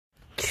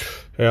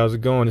Hey, how's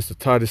it going? It's the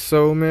Titus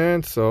Soul,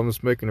 man. So I'm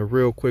just making a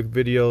real quick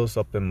videos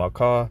up in my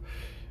car.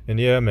 And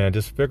yeah, man,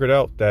 just figured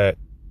out that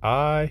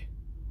I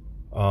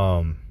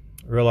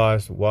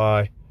realized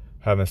why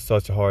having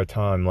such a hard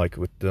time like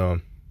with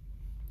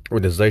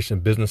organization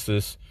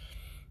businesses.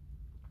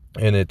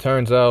 And it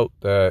turns out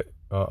that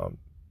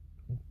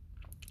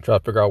try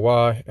to figure out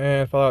why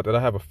and found out that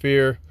I have a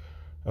fear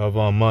of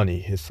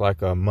money. It's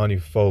like a money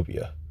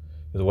phobia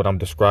is what I'm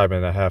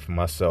describing I have for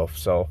myself.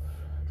 So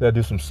I gotta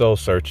do some soul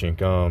searching.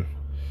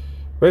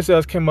 Basically, I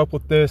just came up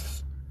with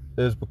this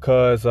is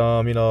because,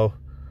 a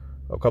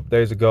couple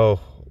days ago,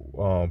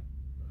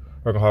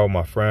 working hard with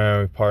my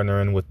friend,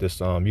 partnering with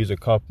this music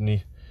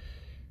company,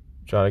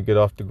 trying to get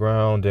off the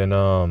ground. And,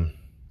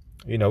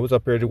 was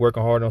up here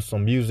working hard on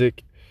some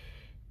music.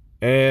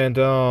 And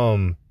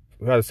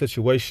we had a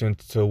situation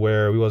to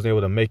where we wasn't able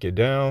to make it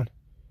down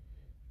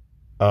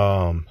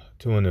to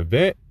an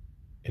event.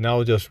 And I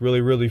was just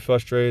really, really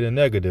frustrated and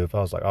negative.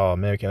 I was like, oh,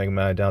 man, we can't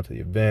make it down to the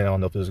event. I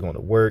don't know if this is going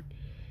to work.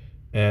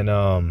 And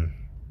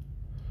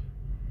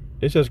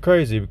it's just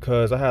crazy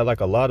because I had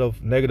like a lot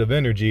of negative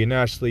energy and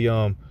actually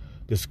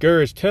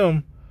discouraged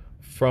him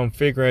from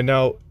figuring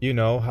out,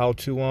 how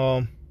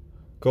to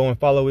go and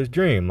follow his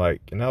dream.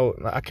 Like,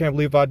 I can't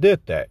believe I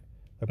did that.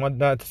 Like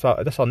that's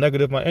how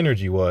negative my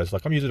energy was.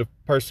 Like I'm usually the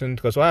person,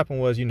 because what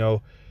happened was,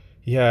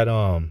 he had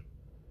a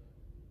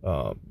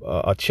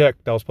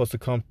check that was supposed to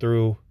come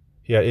through.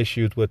 He had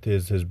issues with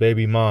his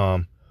baby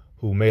mom,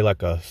 who made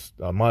like a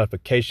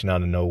modification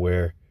out of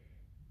nowhere.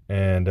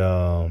 And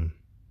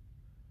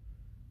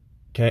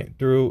came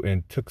through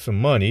and took some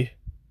money.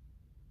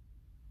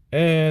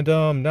 And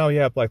now he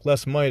had like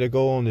less money to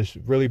go on this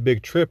really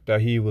big trip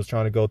that he was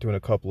trying to go through in a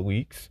couple of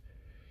weeks.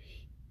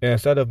 And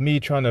instead of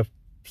me trying to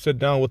sit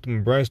down with him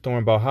and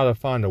brainstorm about how to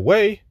find a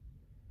way,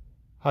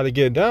 how to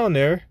get down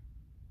there,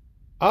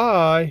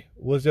 I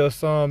was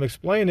just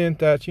explaining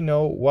that,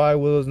 why it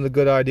wasn't a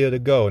good idea to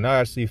go. And I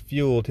actually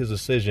fueled his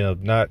decision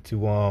of not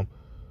to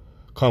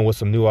come with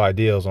some new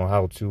ideas on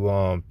how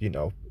to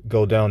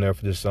go down there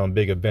for this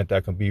big event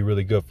that can be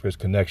really good for his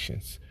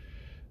connections.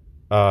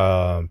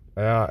 And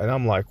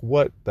I'm like,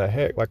 what the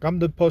heck? Like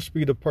I'm supposed to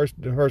be the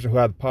person who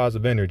has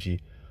positive energy,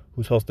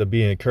 who's supposed to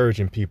be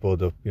encouraging people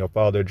to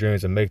follow their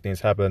dreams and make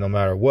things happen no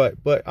matter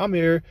what. But I'm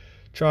here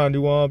trying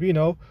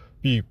to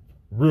be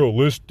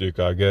realistic,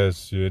 I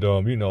guess. And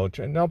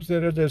I'm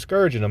sitting there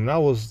discouraging them. And I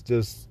was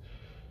just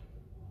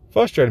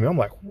frustrating me. I'm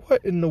like,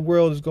 what in the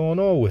world is going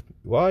on with me?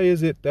 Why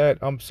is it that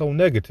I'm so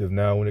negative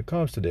now when it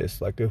comes to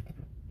this? Like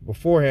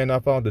beforehand, I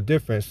found the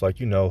difference. Like,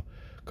 a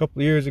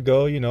couple of years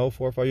ago,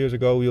 4 or 5 years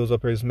ago, we was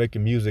up here just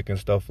making music and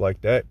stuff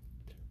like that.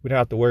 We didn't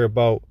have to worry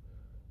about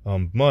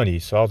money.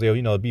 So I was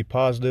able, to be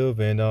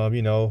positive and,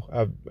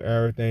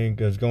 everything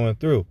is going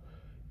through.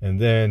 And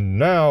then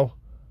now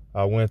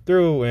I went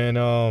through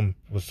and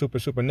was super,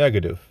 super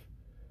negative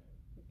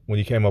when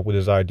he came up with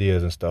his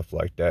ideas and stuff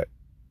like that.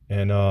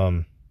 And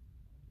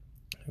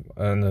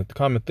the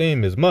common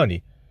theme is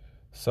money.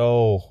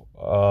 So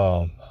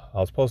I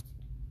was supposed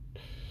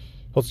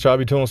to try to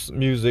be doing some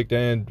music,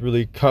 then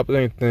really copy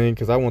anything,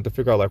 because I wanted to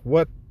figure out like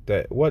what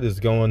is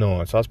going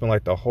on. So I spent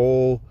like the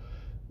whole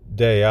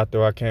day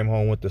after I came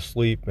home, went to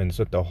sleep, and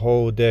spent the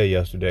whole day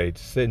yesterday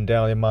sitting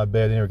down in my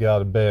bed, didn't get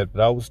out of bed.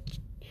 But I was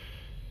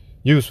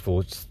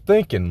useful, just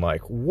thinking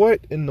like, what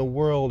in the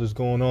world is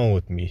going on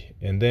with me?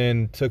 And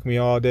then it took me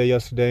all day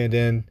yesterday, and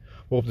then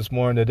woke up this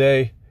morning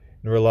today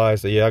and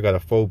realized that I got a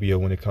phobia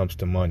when it comes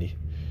to money.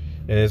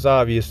 And it's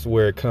obvious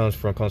where it comes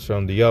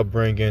from the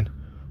upbringing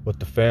with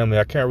the family.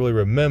 I can't really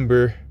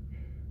remember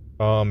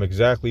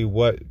exactly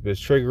what is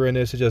triggering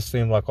this. It just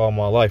seemed like all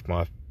my life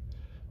my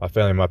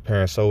family, my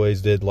parents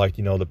always did like,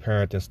 the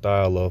parenting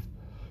style of,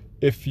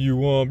 if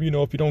you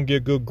if you don't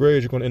get good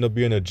grades, you're going to end up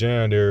being a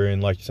janitor,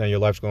 and like you're saying, your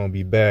life's going to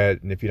be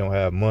bad, and if you don't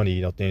have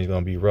money, things are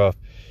going to be rough.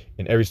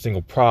 And every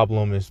single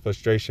problem and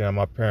frustration that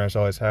my parents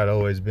always had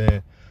always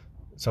been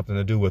something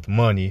to do with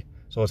money.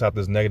 So it's have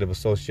this negative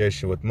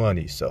association with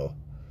money. So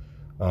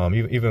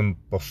even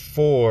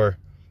before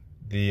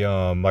the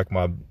like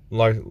my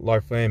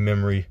lifelong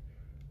memory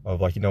of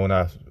like, when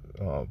I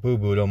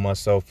boo-booed on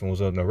myself and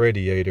was on the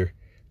radiator,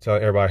 tell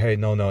everybody, hey,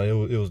 no,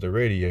 it was the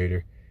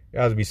radiator. It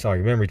has to be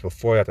some memories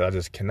before that I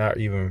just cannot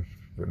even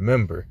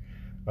remember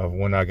of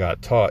when I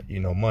got taught,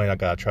 money. I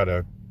gotta try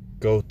to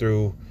go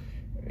through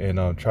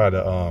and try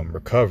to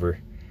recover.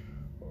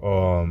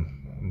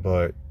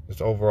 But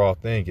this overall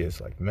thing is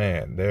like,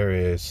 man, there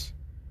is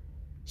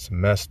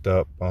some messed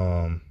up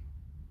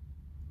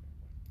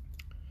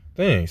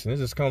things, and this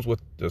just comes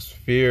with this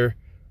fear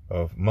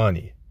of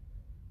money.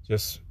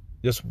 Just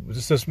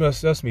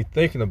me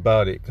thinking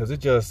about it, because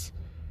just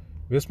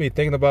me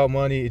thinking about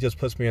money, it just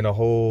puts me in a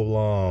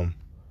whole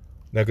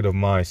negative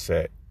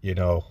mindset,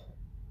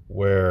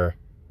 where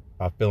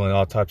I'm feeling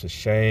all types of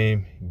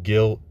shame,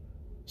 guilt,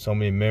 so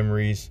many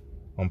memories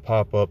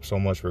pop up, so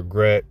much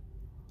regret.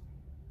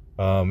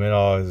 It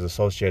all is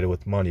associated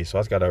with money. So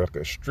I've got an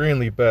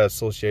extremely bad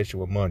association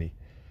with money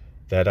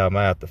that I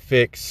might have to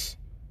fix,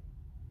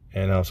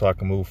 and so I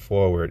can move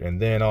forward.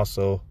 And then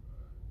also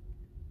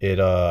it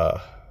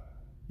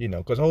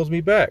because it holds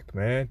me back,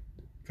 man.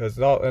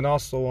 And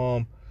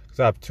also, because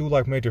I have two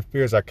like major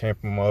fears I came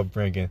from my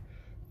upbringing.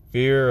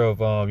 Fear of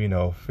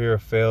fear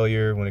of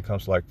failure when it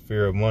comes to like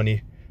fear of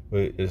money,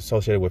 it's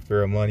associated with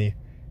fear of money,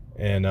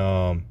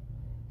 and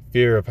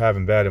fear of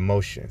having bad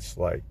emotions.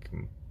 Like,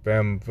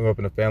 grew up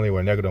in a family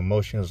where negative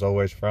emotions is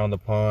always frowned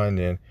upon,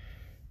 and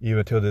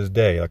even to this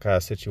day, like I had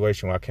a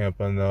situation where I came up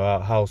in the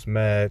house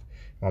mad.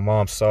 My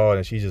mom saw it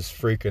and she's just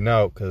freaking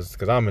out because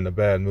I'm in a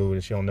bad mood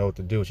and she don't know what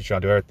to do. She's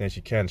trying to do everything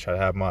she can to try to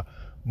have my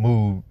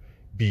mood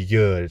be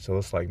good. So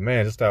it's like,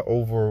 man, just that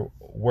over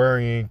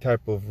worrying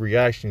type of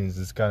reactions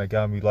just kind of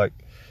got me like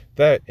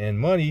that. And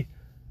money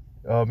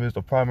is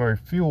the primary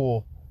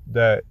fuel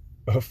that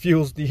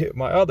fuels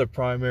my other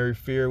primary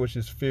fear, which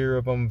is fear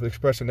of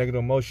expressing negative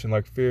emotion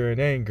like fear and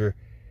anger,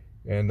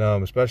 and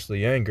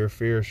especially anger,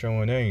 fear of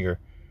showing anger.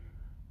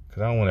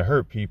 Because I don't want to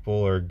hurt people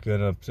or get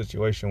in a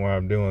situation where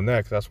I'm doing that,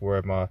 because that's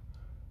where one of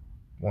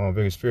my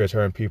biggest fears is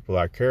hurting people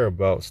I care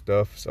about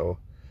stuff. So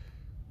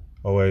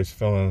always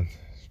feeling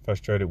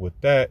frustrated with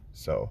that.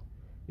 So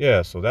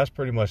yeah, so that's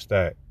pretty much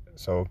that.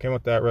 So came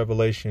with that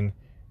revelation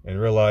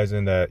and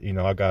realizing that,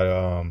 I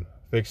gotta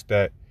fix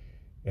that,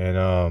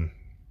 and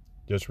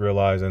just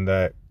realizing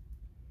that,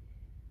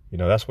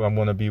 that's what I'm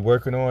going to be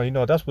working on.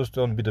 That's what's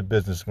going to be the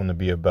business going to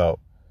be about.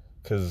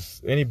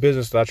 Because any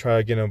business that I try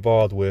to get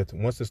involved with,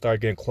 once it starts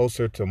getting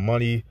closer to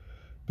money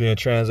being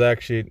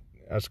transacted,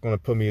 that's going to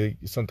put me,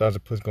 sometimes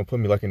it's going to put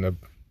me like in a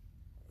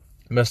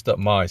messed up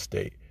mind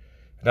state.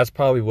 And that's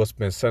probably what's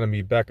been setting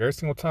me back. Every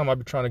single time I've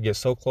been trying to get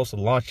so close to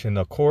launching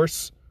a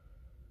course,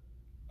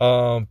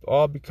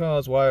 all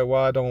because why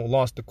I don't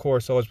launch the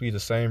course always be the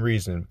same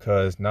reason,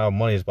 because now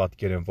money is about to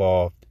get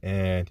involved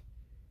and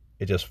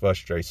it just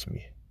frustrates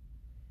me.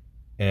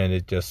 And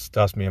it just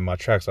stops me in my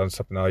tracks on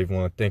something I don't even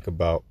want to think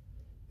about.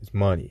 It's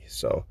money.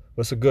 So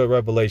it's a good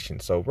revelation.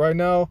 So right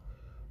now,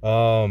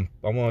 I'm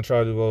going to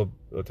try to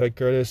take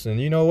care of this. And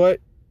you know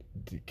what?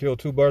 Kill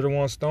two birds with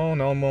one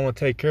stone. I'm going to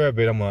take care of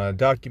it. I'm going to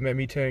document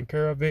me taking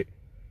care of it.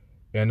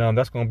 And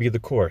that's going to be the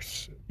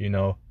course,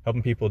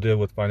 helping people deal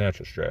with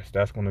financial stress.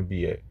 That's going to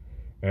be it.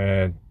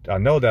 And I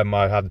know that I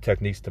might have the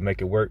techniques to make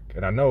it work.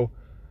 And I know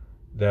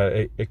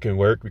that it can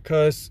work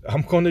because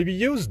I'm going to be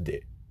using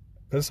it.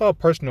 Because it's all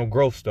personal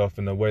growth stuff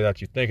in the way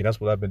that you think. And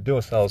that's what I've been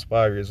doing since I was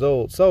 5 years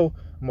old. So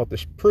I'm about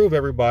to prove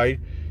everybody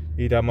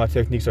that my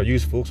techniques are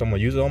useful. So I'm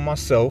going to use it on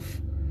myself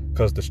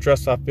because the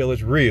stress I feel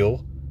is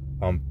real.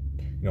 I'm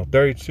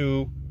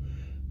 32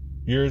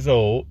 years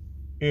old,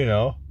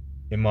 in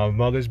my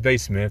mother's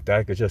basement. That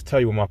I could just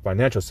tell you what my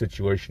financial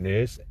situation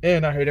is.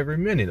 And I hate every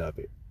minute of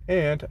it.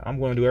 And I'm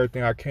going to do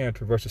everything I can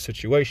to reverse the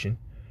situation.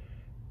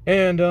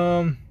 And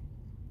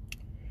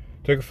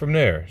take it from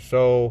there.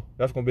 So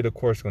that's going to be the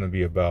course going to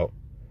be about.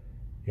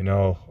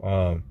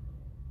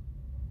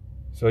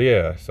 So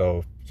yeah,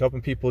 so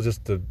helping people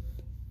just to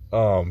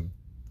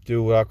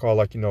do what I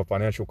call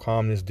financial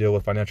calmness, deal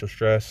with financial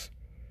stress,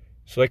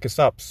 so they can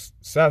stop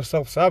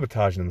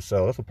self-sabotaging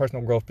themselves. That's what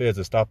personal growth is,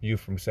 to stop you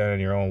from standing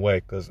in your own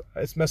way, because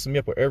it's messing me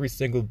up with every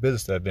single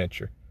business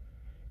adventure.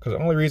 Because the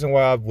only reason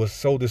why I was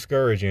so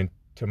discouraging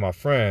to my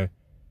friend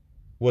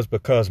was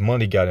because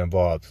money got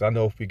involved. Because I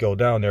know if we go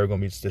down there, we're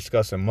going to be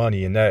discussing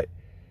money, and that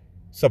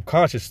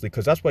subconsciously,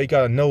 because that's why you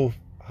got to know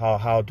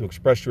how to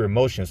express your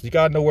emotions. You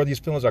got to know where these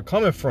feelings are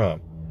coming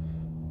from.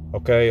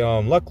 Okay,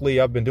 luckily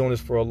I've been doing this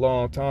for a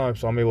long time,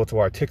 so I'm able to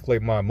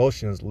articulate my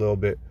emotions a little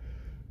bit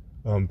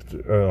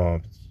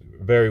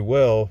very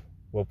well,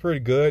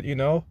 pretty good,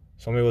 so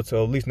I'm able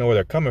to at least know where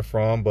they're coming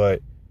from.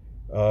 But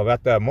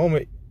at that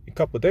moment, a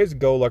couple of days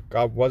ago, like,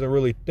 I wasn't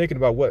really thinking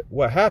about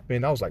what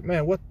happened. I was like,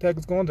 man, what the heck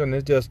is going on? And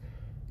it's just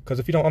because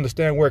if you don't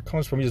understand where it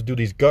comes from, you just do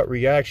these gut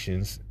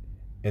reactions,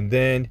 and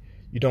then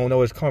you don't know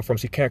where it's coming from,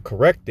 so you can't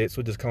correct it,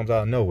 so it just comes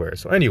out of nowhere.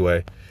 So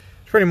anyway,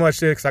 pretty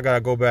much it, because I got to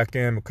go back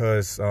in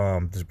because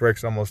this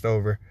break's almost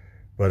over.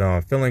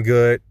 But feeling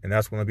good, and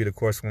that's going to be the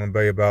course I'm going to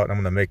be about. I'm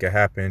going to make it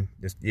happen.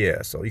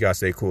 So you got to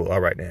stay cool. All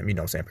right, then.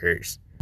 Peace.